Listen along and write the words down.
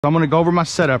I'm gonna go over my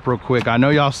setup real quick. I know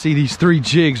y'all see these 3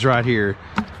 jigs right here.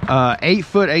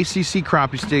 8-foot ACC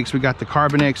crappie sticks. We got the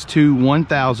Carbon X2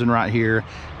 1000 right here.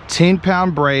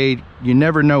 10-pound braid. You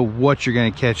never know what you're gonna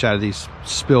catch out of these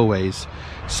spillways.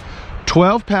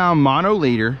 12-pound mono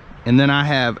leader. And then I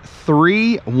have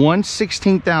 3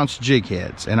 1/16 ounce jig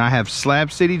heads. And I have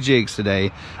Slab City jigs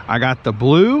today. I got the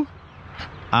blue.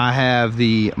 I have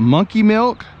the monkey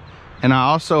milk. And I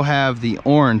also have the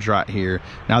orange right here.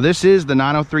 Now this is the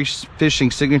 903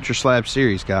 Fishing Signature Slab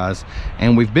Series, guys.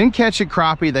 And we've been catching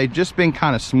crappie. They've just been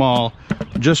kind of small.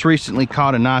 Just recently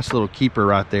caught a nice little keeper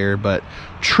right there. But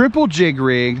triple jig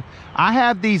rig. I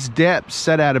have these depths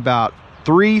set at about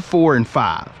 3, 4, and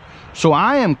 5. So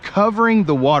I am covering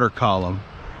the water column,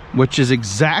 which is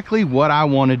exactly what I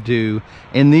want to do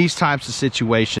in these types of situations.